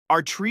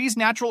Are trees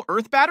natural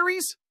earth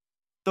batteries?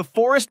 The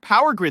forest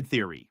power grid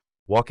theory.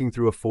 Walking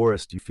through a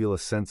forest, you feel a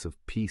sense of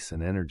peace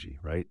and energy,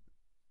 right?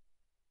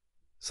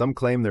 Some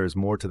claim there is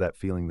more to that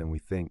feeling than we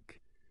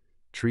think.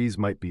 Trees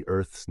might be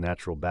Earth's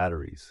natural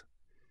batteries.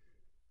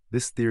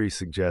 This theory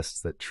suggests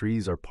that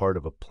trees are part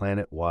of a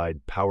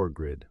planet-wide power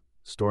grid,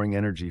 storing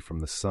energy from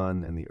the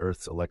sun and the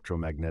Earth's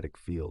electromagnetic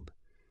field.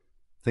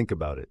 Think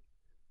about it.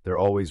 They're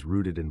always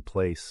rooted in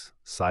place,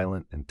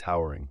 silent and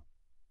towering.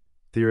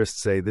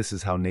 Theorists say this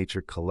is how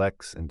nature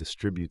collects and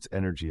distributes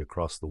energy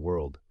across the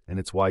world, and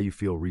it's why you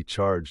feel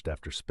recharged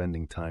after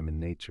spending time in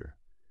nature.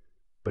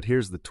 But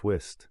here's the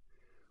twist.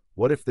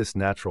 What if this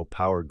natural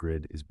power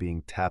grid is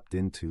being tapped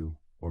into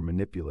or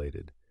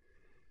manipulated?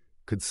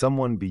 Could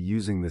someone be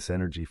using this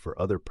energy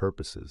for other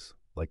purposes,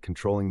 like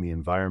controlling the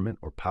environment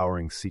or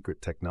powering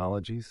secret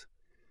technologies?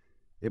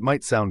 It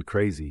might sound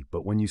crazy,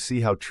 but when you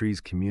see how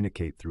trees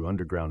communicate through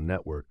underground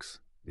networks,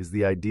 is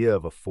the idea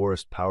of a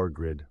forest power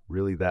grid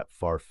really that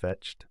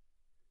far-fetched?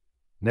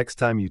 Next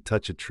time you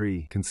touch a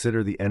tree,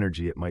 consider the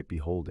energy it might be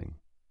holding.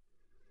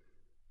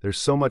 There's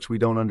so much we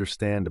don't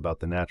understand about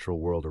the natural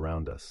world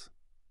around us.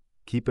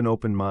 Keep an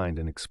open mind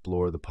and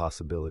explore the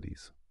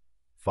possibilities.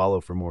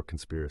 Follow for more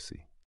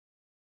conspiracy.